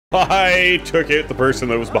I took it, the person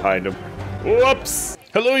that was behind him. Whoops!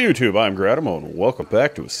 Hello YouTube, I'm Gradimo, and welcome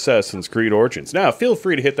back to Assassin's Creed Origins. Now, feel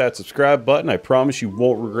free to hit that subscribe button. I promise you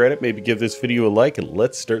won't regret it. Maybe give this video a like, and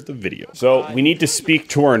let's start the video. So, we need to speak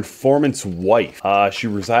to our informant's wife. She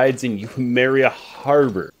resides in Eumeria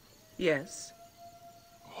Harbor. Yes?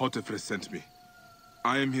 Hotefres sent me.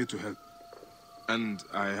 I am here to help. And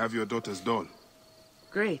I have your daughter's doll.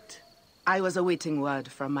 Great. I was awaiting word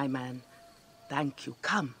from my man. Thank you.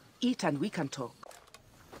 Come, eat and we can talk.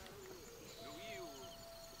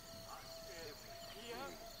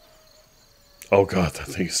 Oh god, that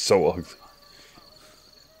thing is so ugly.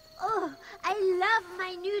 Oh, I love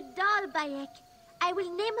my new doll, Bayek. I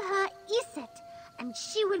will name her Iset, and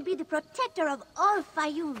she will be the protector of all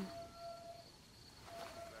Fayoum.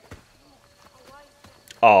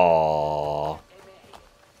 Aww.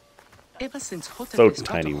 Ever since So Hotefres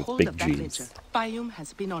tiny got a with hold big of that jeans. ledger, Fayoum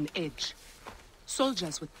has been on edge.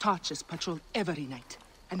 Soldiers with torches patrol every night,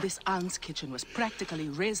 and this alms kitchen was practically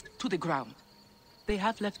razed to the ground. They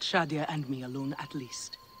have left Shadia and me alone at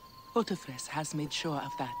least. Hotefres has made sure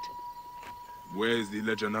of that. Where is the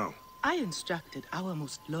ledger now? I instructed our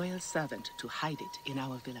most loyal servant to hide it in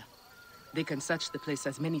our villa. They can search the place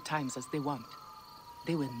as many times as they want.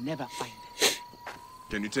 They will never find it.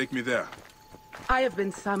 Can you take me there? I have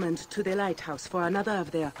been summoned to the lighthouse for another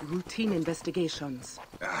of their routine investigations.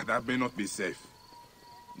 That may not be safe.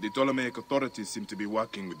 The Ptolemaic authorities seem to be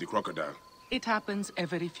working with the Crocodile. It happens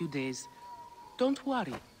every few days. Don't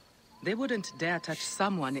worry. They wouldn't dare touch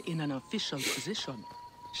someone in an official position.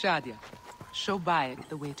 Shadia, show Bayek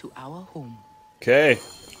the way to our home. Okay,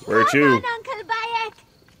 where Come to? on, Uncle Bayek.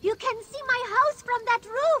 You can see my house from that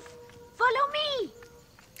roof. Follow me.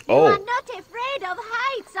 Oh. You are not afraid of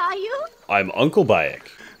heights, are you? I'm Uncle Bayek.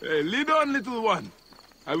 Hey, lead on, little one.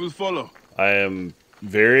 I will follow. I am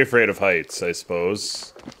very afraid of heights, I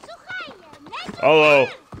suppose. Although,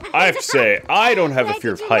 I have to say, I don't have a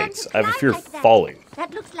fear of heights. I have a fear of falling.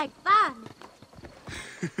 That looks like fun.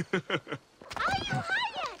 Are you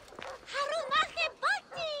hired?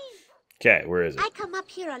 Okay, where is it? I come up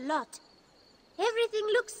here a lot. Everything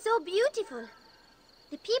looks so beautiful.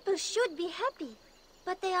 The people should be happy,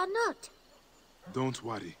 but they are not. Don't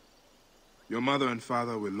worry. Your mother and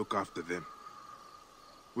father will look after them.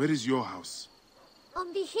 Where is your house?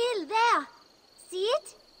 On the hill there. See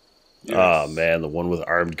it? Ah, man, the one with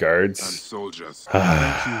armed And guards. soldiers.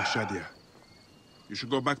 Thank you, Shadia. You should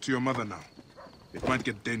go back to your mother now. It might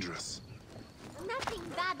get dangerous. Nothing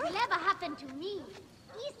bad will ever happen to me.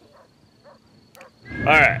 Easy.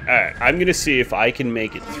 Alright. I'm gonna see if I can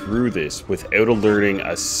make it through this without alerting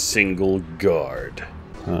a single guard.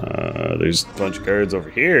 There's a bunch of guards over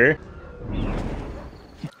here.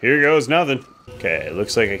 Here goes nothing. Okay, it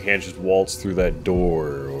looks like I can't just waltz through that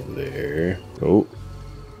door over there. Oh,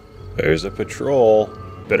 there's a patrol.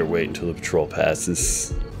 Better wait until the patrol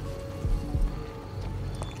passes.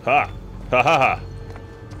 Ha! Ha ha ha!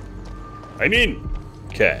 I'm in!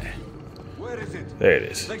 Okay. Where is it? There it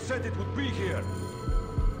is. They said it would be here.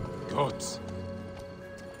 Gods.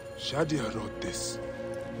 Shadia wrote this.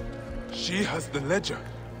 She has the ledger.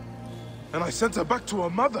 And I sent her back to her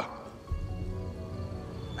mother.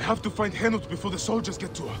 I have to find Henut before the soldiers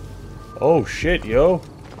get to her. Oh shit, yo.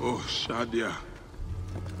 Oh, Shadia.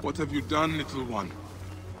 What have you done, little one?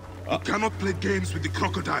 You cannot play games with the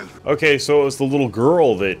crocodile. Okay, so it was the little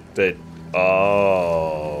girl that...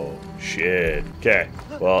 Oh, shit. Okay,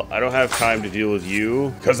 well, I don't have time to deal with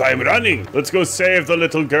you, because I'm running. Let's go save the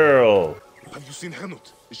little girl. Have you seen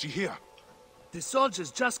Henut? Is she here? The soldiers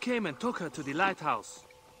just came and took her to the lighthouse.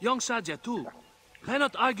 Young Shadia too.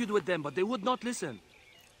 Henot argued with them, but they would not listen.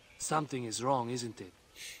 Something is wrong, isn't it?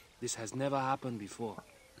 This has never happened before.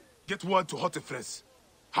 Get word to Hotefres.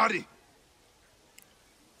 Hurry!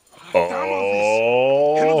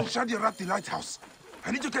 Oh. Henut and Shadia are at the lighthouse.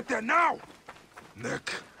 I need to get there now!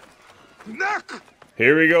 Neck! Neck!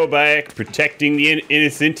 Here we go, back. Protecting the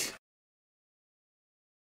innocent.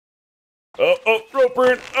 Oh, rope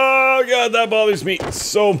burn. Oh, God, that bothers me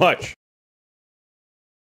so much.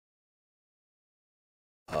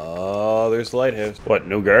 Oh, there's the lighthouse. What,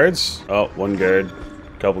 no guards? Oh, one guard.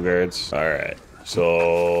 Couple guards. Alright.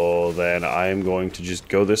 So then I'm going to just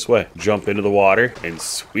go this way. Jump into the water and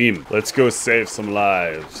swim. Let's go save some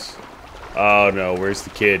lives. Oh no, where's the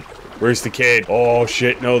kid? Where's the kid? Oh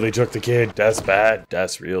shit, no, they took the kid. That's bad.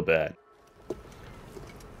 That's real bad.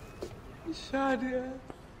 Shadia.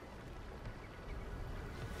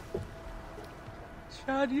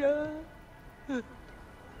 Shadia.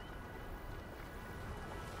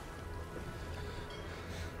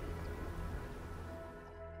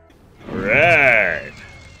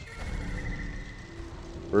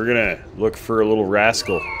 We're gonna look for a little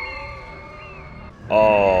rascal.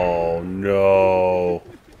 Oh, no.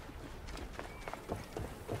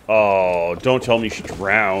 Oh, don't tell me she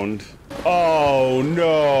drowned. Oh,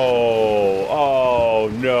 no. Oh,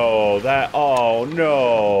 no. Oh,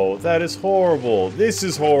 no. That is horrible. This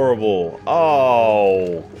is horrible.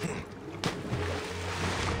 Oh.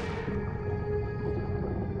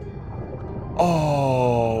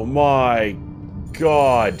 Oh, my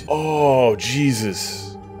God. Oh, Jesus.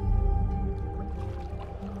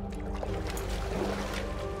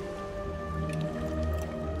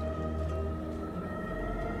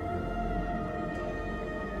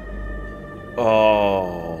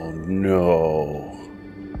 Oh, no.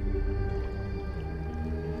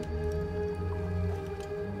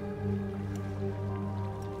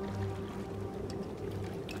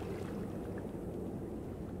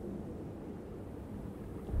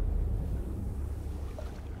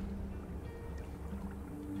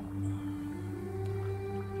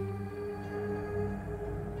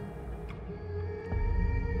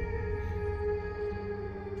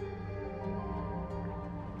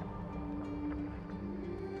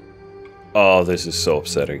 Oh, this is so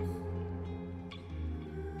upsetting.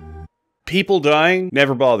 People dying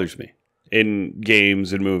never bothers me. In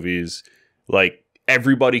games and movies, like,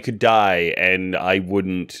 everybody could die and I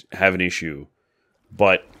wouldn't have an issue.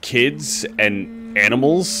 But kids and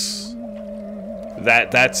animals?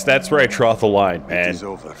 That's where I draw the line, man. It is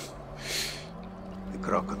over. The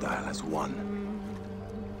crocodile has won.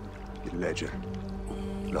 The ledger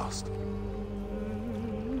lost.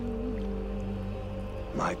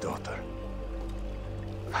 My daughter.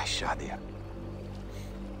 My Shadia.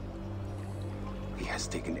 He has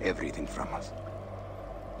taken everything from us.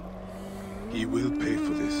 He will pay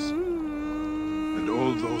for this. And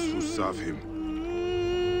all those who serve him.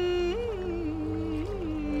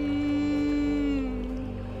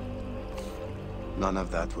 None of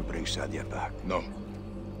that will bring Shadia back. No.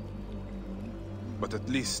 But at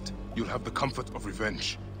least you'll have the comfort of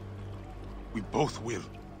revenge. We both will.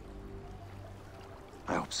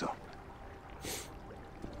 I hope so.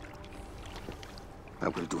 I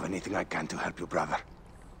will do anything I can to help you, brother.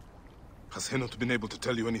 Has he not been able to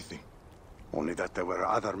tell you anything? Only that there were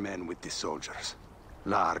other men with the soldiers.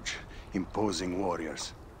 Large, imposing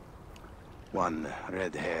warriors. One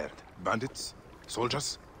red-haired. Bandits?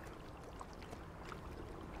 Soldiers?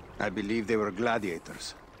 I believe they were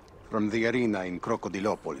gladiators. From the arena in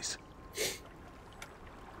Crocodilopolis. It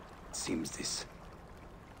seems this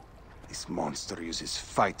monster uses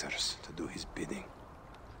fighters to do his bidding.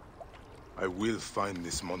 I will find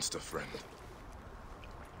this monster, friend.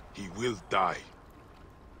 He will die.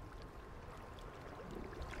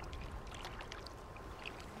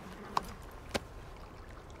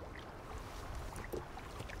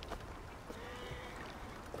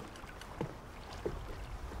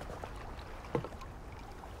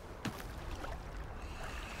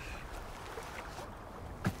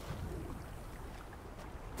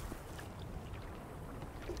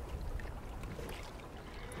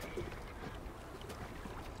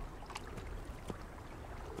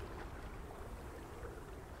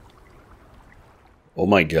 Oh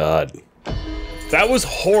my God. That was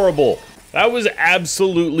horrible. That was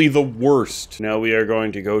absolutely the worst. Now we are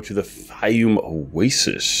going to go to the Fayum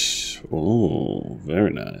Oasis. Oh, very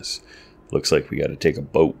nice. Looks like we got to take a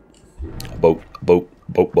boat. A boat.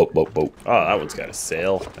 Oh, that one's got a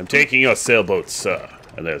sail. I'm taking your sailboat, sir.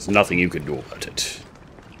 And there's nothing you can do about it.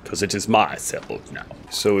 Because it is my sailboat now.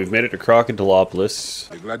 So we've made it to Crocodilopolis.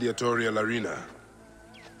 The gladiatorial arena.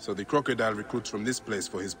 So the crocodile recruits from this place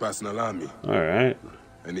for his personal army. Alright.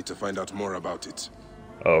 I need to find out more about it.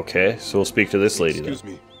 Okay, so we'll speak to this lady then.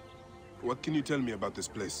 Excuse me. What can you tell me about this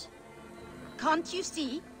place? Can't you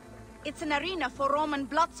see? It's an arena for Roman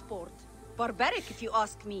blood sport. Barbaric, if you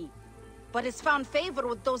ask me. But it's found favor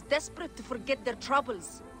with those desperate to forget their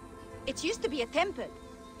troubles. It used to be a temple.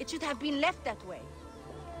 It should have been left that way.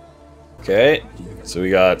 Okay, so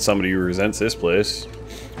we got somebody who resents this place.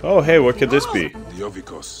 Oh, hey, what could this be? The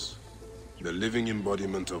Ovikos, the living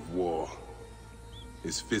embodiment of war.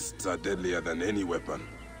 His fists are deadlier than any weapon.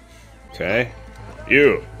 Okay.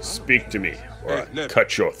 You, speak to me, or Hey, I'll Neb.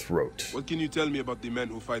 cut your throat. What can you tell me about the men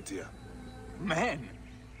who fight here? Men?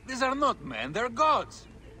 These are not men, they're gods.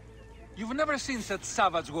 You've never seen such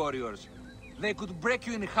savage warriors. They could break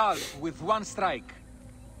you in half with one strike.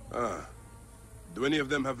 Ah. Do any of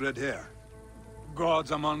them have red hair?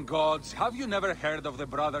 Gods among gods, have you never heard of the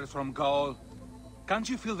brothers from Gaul? Can't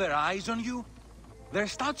you feel their eyes on you? Their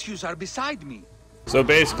statues are beside me. So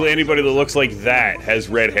basically anybody that looks like that has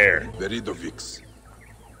red hair. The Ridovics.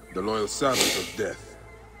 The loyal servants of death.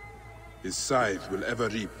 His scythe will ever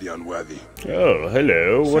reap the unworthy. Oh,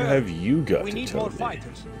 hello. What Sir, have you got we to need tell more me?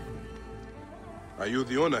 fighters. Are you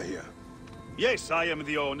the owner here? Yes, I am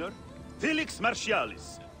the owner. Felix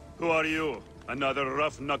Martialis. Who are you? Another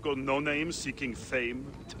rough-knuckle no-name seeking fame?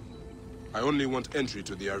 I only want entry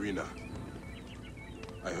to the arena.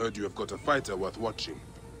 I heard you have got a fighter worth watching.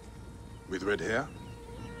 With red hair?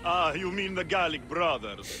 Ah, you mean the Gallic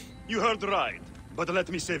brothers. You heard right. But let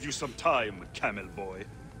me save you some time, camel boy.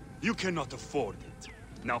 You cannot afford it.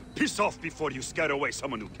 Now piss off before you scare away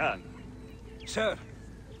someone who can. Sir,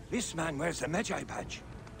 this man wears a Magi badge.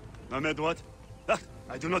 Ahmed, what? Ah,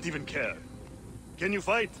 I do not even care. Can you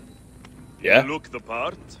fight? Yeah. You look the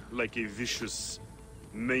part, like a vicious,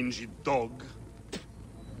 mangy dog.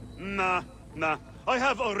 Nah. I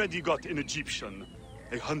have already got an Egyptian.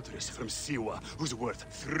 A huntress from Siwa, who's worth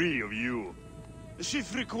 3 of you. She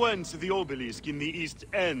frequents the obelisk in the East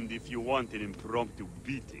End if you want an impromptu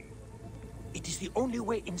beating. It is the only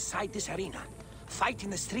way inside this arena. Fight in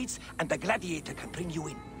the streets, and the gladiator can bring you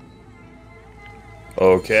in.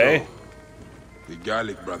 Okay. So, the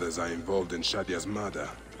Gallic brothers are involved in Shadia's murder.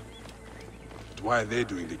 But why are they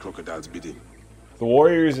doing the Crocodile's bidding? The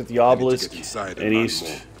warriors at the obelisk in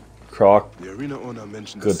East Croc. The arena owner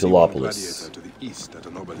mentioned Good a to Siwan Lopolis. gladiator to the east at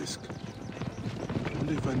an obelisk. I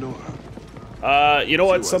wonder if I know her. You know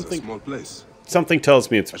what? Siwa's a small place. Something tells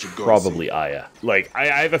me it's should go probably see. Aya. Like, I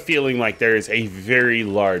have a feeling like there's a very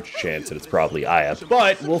large chance that it's probably Aya.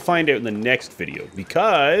 But we'll find out in the next video,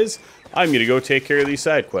 because I'm gonna go take care of these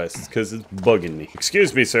side quests, because it's bugging me.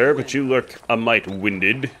 Excuse me, sir, but you look a mite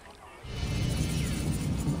winded.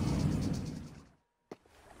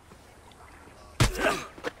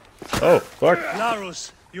 Oh, fuck.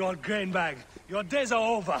 Larus, your grain bag. Your days are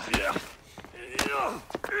over.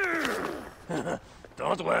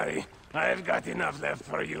 Don't worry. I've got enough left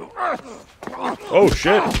for you. Oh,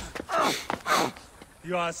 shit.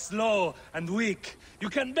 You are slow and weak. You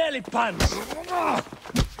can barely punch.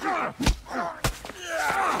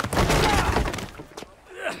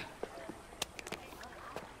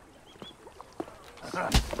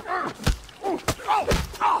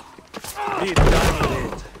 Be done with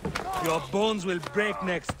it. Your bones will break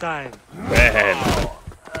next time. Man.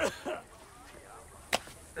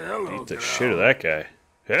 Beat the shit out of that guy.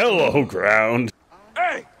 Hello, ground.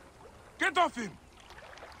 Hey! Get off him!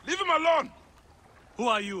 Leave him alone! Who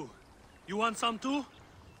are you? You want some too?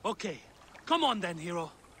 Okay. Come on then,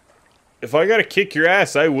 hero. If I gotta kick your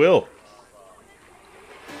ass, I will.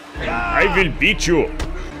 I will beat you.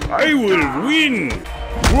 I will win.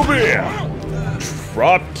 Whoopee!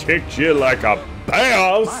 Drop kicked you like a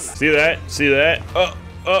boss. See that? See that?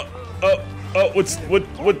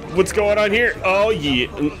 What's going on here? Oh yeah,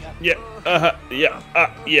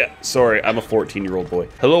 yeah. Sorry, I'm a 14-year-old boy.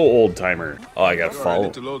 Hello, old timer. Oh, I gotta You're a follow.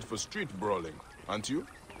 little old for street brawling, aren't you?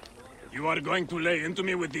 You are going to lay into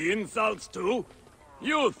me with the insults too?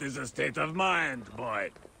 Youth is a state of mind,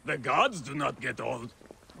 boy. The gods do not get old.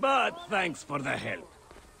 But thanks for the help.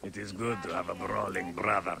 It is good to have a brawling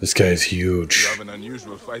brother. This guy's huge. You have an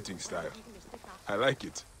unusual fighting style. I like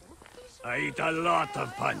it. I eat a lot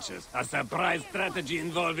of punches. A surprise strategy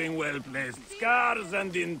involving well-placed scars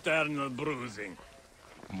and internal bruising.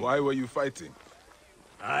 Why were you fighting?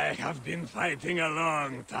 I have been fighting a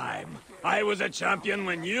long time. I was a champion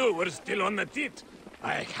when you were still on the tit.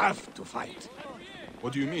 I have to fight.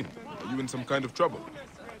 What do you mean? Are you in some kind of trouble?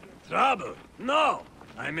 Trouble? No.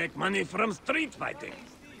 I make money from street fighting.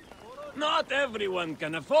 Not everyone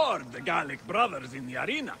can afford the Gallic brothers in the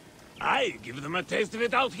arena. I give them a taste of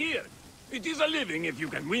it out here. It is a living if you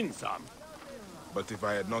can win some. But if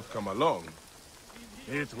I had not come along...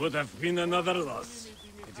 It would have been another loss.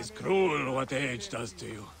 It is cruel what age does to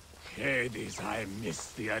you. Hades, I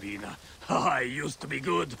miss the arena. I used to be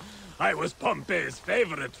good. I was Pompey's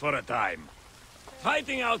favorite for a time.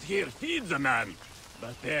 Fighting out here feeds a man,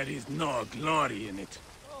 but there is no glory in it.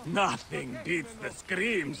 Nothing beats the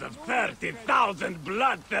screams of 30,000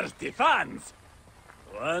 bloodthirsty fans.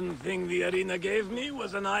 One thing the arena gave me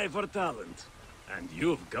was an eye for talent. And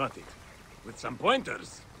you've got it. With some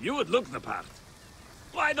pointers, you would look the part.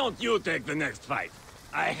 Why don't you take the next fight?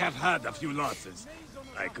 I have had a few losses.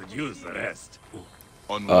 I could use the rest.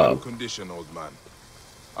 On one condition, old man.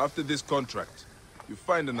 After this contract, you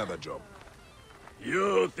find another job.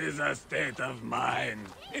 Youth is a state of mind.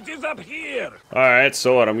 It is up here. Alright,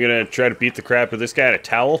 so what? I'm gonna try to beat the crap out of this guy at a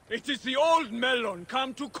towel? It is the old melon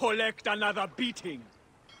come to collect another beating.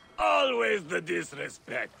 Always the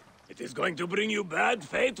disrespect. It is going to bring you bad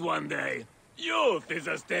fate one day. Youth is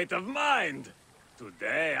a state of mind.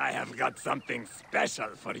 Today I have got something special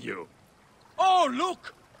for you. Oh,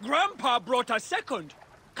 look! Grandpa brought a second.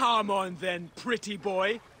 Come on then, pretty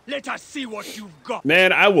boy. Let us see what you've got.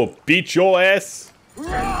 Man, I will beat your ass.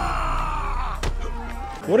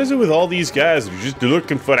 What is it with all these guys that are just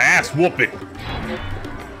looking for ass whooping?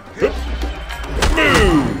 Boom!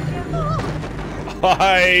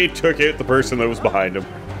 I took out the person that was behind him.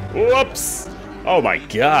 Whoops! Oh my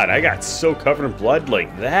god, I got so covered in blood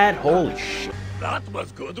like that. Holy shit. That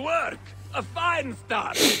was good work. A fine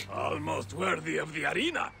start. Almost worthy of the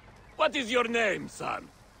arena. What is your name, son?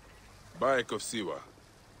 Bayek of Siwa.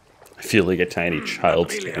 I feel like a tiny child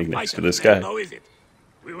Not really standing a next to fighter this name, guy. now is it?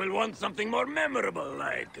 We will want something more memorable,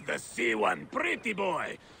 like the C1 pretty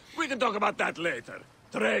boy. We can talk about that later.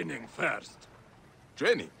 Training first.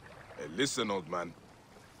 Training? Hey, listen, old man.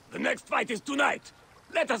 The next fight is tonight.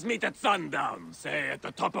 Let us meet at sundown, say at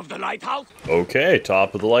the top of the lighthouse. Okay,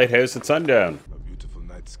 top of the lighthouse at sundown. A beautiful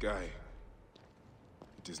night sky.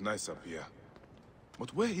 It is nice up here.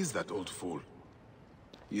 But where is that old fool?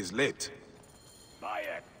 He is late.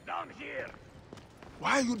 Bayek, down here.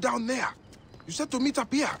 Why are you down there? You said to meet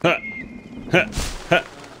up here.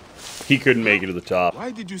 He couldn't make it to the top.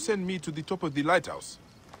 Why did you send me to the top of the lighthouse?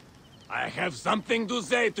 I have something to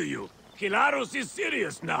say to you. Hilarus is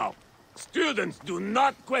serious now. Students do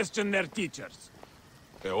not question their teachers.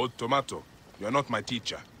 Hey, old tomato, you are not my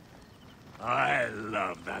teacher. I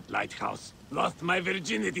love that lighthouse. Lost my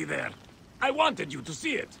virginity there. I wanted you to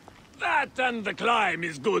see it. That and the climb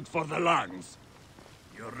is good for the lungs.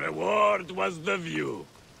 Your reward was the view.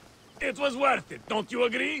 It was worth it, don't you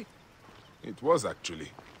agree? It was,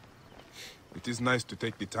 actually. It is nice to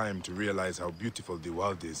take the time to realize how beautiful the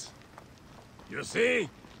world is. You see?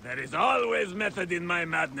 There is always method in my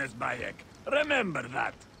madness, Bayek. Remember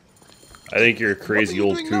that. I think you're a crazy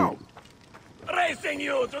old coot. Racing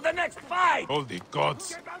you to the next fight! Holy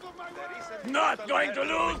gods! Not going to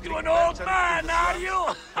lose to an old man, are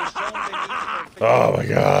you? Oh my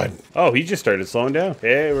god. Oh, he just started slowing down.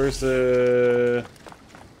 Hey, where's the...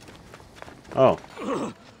 Oh.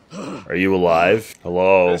 Are you alive?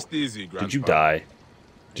 Hello? Rest easy, Grandpa. Did you die?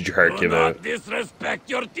 Did your heart Do give not out? disrespect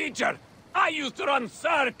your teacher. I used to run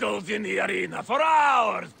circles in the arena for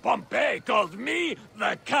hours. Pompey called me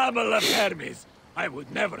the Camel of Hermes. I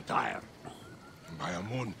would never tire. By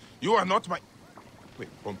Amun, you are not my... Wait,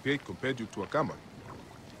 Pompey compared you to a camel.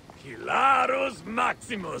 Hilarus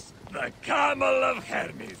Maximus, the Camel of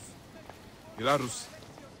Hermes. Hilarus,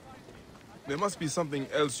 there must be something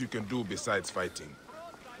else you can do besides fighting.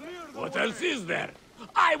 What else is there?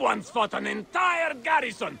 I once fought an entire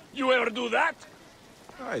garrison. You ever do that?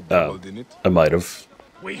 I dabbled in it. I might have.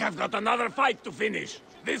 We have got another fight to finish.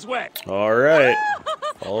 This way. Alright.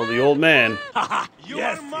 Follow the old man.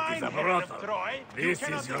 Yes, it is a brothel. This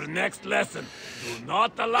is your next lesson. Do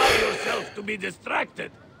not allow yourself to be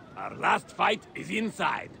distracted. Our last fight is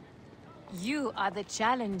inside. You are the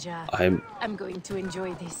challenger. I'm going to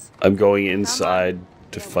enjoy this. I'm going inside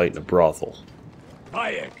to fight in a brothel.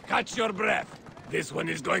 Bayek, catch your breath. This one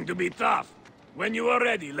is going to be tough. When you are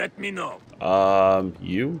ready, let me know.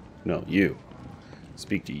 You? No, you.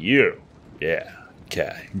 Speak to you. Yeah.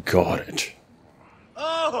 Okay, got it.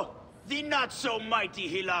 Oh, the not-so-mighty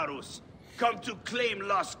Hilarus, come to claim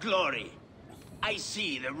lost glory. I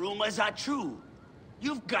see the rumors are true.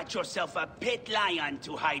 You've got yourself a pet lion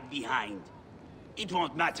to hide behind. It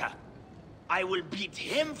won't matter. I will beat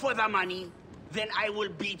him for the money, then I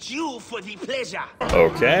will beat you for the pleasure.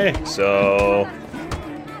 Okay, so...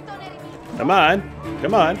 Come on.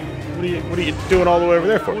 Come on. What are you doing all the way over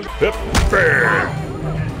there for?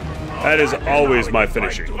 That is always my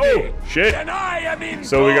finishing. Oh, shit.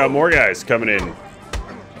 So we got more guys coming in.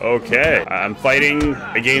 Okay. I'm fighting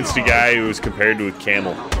against a guy who was compared to a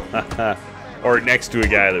camel. Or next to a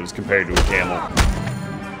guy that was compared to a camel.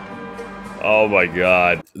 Oh my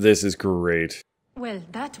god. This is great. Well,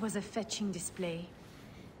 that was a fetching display.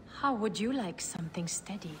 How would you like something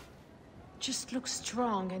steady? Just look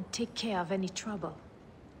strong and take care of any trouble.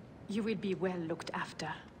 You will be well looked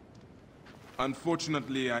after.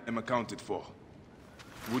 Unfortunately, I am accounted for.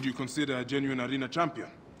 Would you consider a genuine arena champion?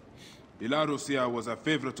 Hilarus here was a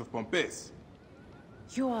favorite of Pompey's.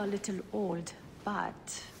 You are a little old,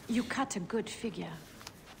 but you cut a good figure.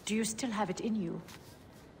 Do you still have it in you?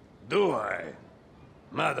 Do I?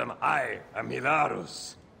 Madam, I am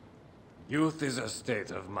Hilarus. Youth is a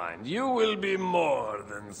state of mind. You will be more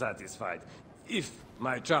than satisfied if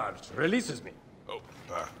my charge releases me. Oh,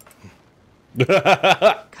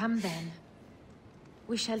 Come then.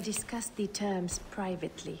 We shall discuss the terms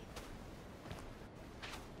privately.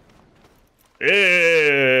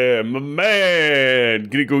 Yeah, my man.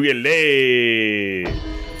 Gonna go get laid.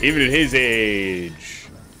 Even at his age.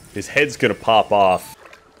 His head's gonna pop off.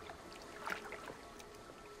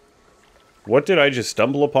 What did I just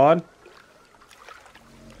stumble upon?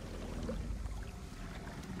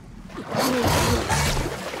 A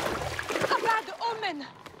bad omen!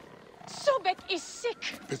 Sobek is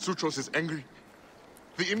sick! Petruchos is angry.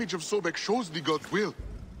 The image of Sobek shows the god's will.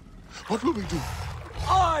 What will we do?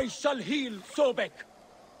 I shall heal Sobek.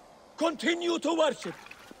 Continue to worship.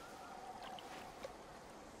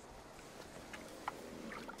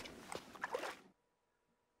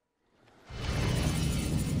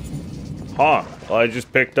 Huh. Well, I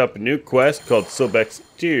just picked up a new quest called Sobek's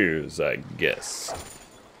Tears, I guess.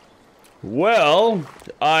 Well,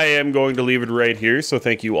 I am going to leave it right here, so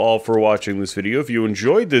thank you all for watching this video. If you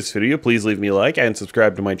enjoyed this video, please leave me a like and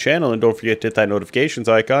subscribe to my channel, and don't forget to hit that notifications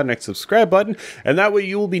icon next to the subscribe button, and that way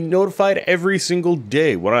you will be notified every single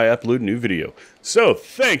day when I upload a new video. So,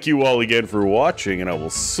 thank you all again for watching, and I will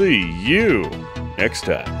see you next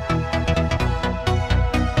time.